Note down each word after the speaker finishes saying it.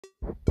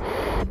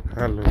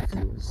Hello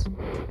viewers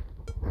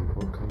and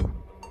welcome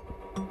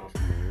to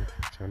my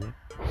YouTube channel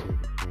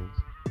Curvy Queens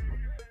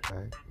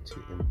by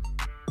TM.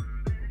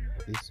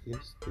 This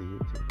is the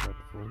YouTube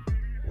platform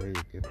where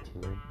you get to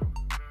learn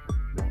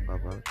more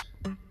about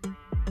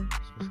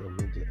social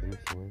media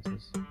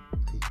influencers,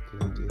 thick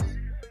ladies,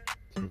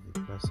 curvy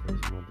plus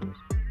size models,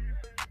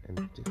 and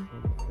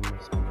different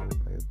famous people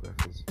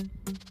biographies.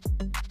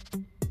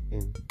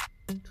 In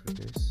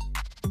today's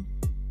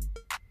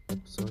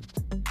episode,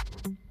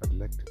 I'd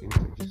like to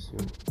introduce you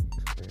to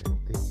a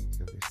thick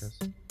curvaceous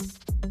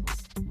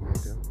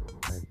model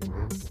by the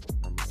name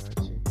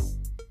Amarachi,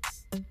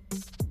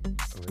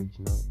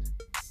 Reginald.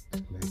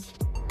 She is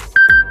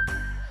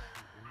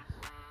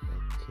a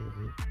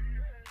curvy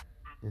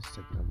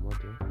Instagram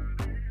model,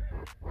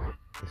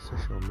 a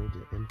social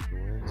media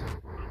influencer,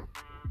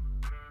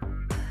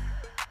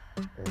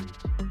 and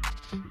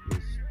she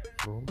is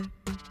from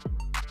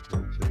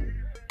Nigeria.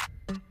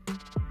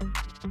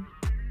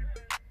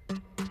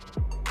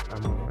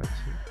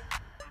 Amarachi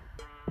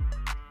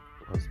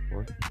was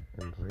born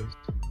and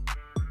raised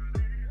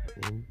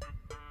in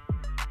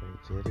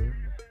Nigeria,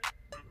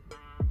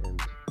 and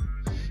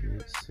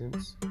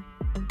since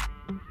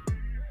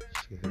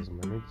she has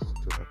managed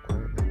to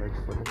acquire a large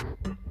following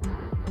on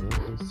her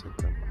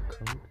Instagram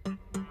account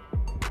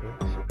where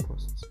she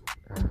posts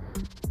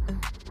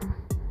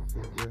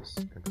videos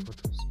and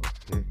photos of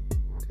her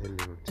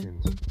daily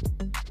routines.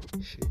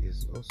 She is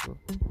also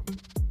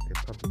a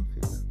public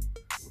figure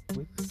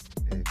with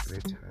a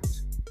great heart,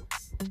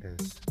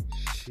 as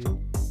she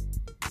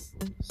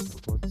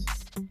supports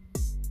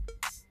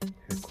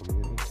her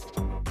community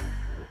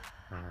with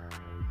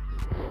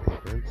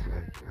events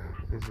like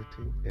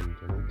visiting and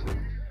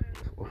donating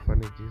to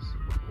orphanages.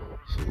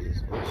 She is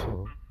also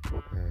a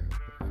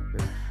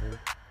best friend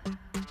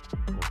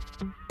of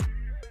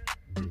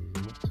the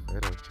most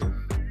viral chef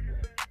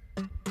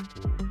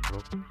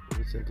who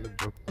recently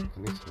broke the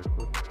Guinness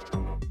record,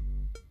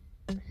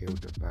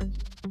 Biography.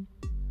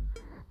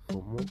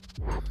 For more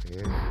of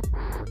her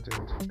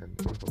content and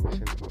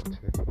information about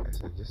her, I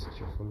suggest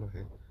you follow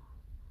her.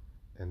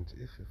 And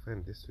if you find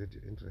this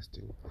video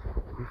interesting,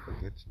 don't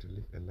forget to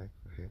leave a like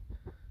for her.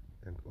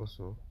 And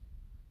also,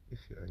 if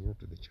you are new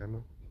to the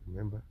channel,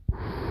 remember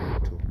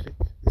to click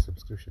the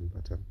subscription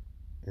button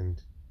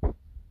and don't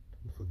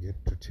forget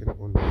to turn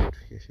on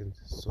notifications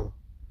so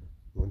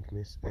you won't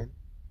miss any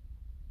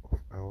of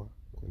our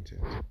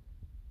content.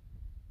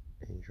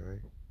 Enjoy.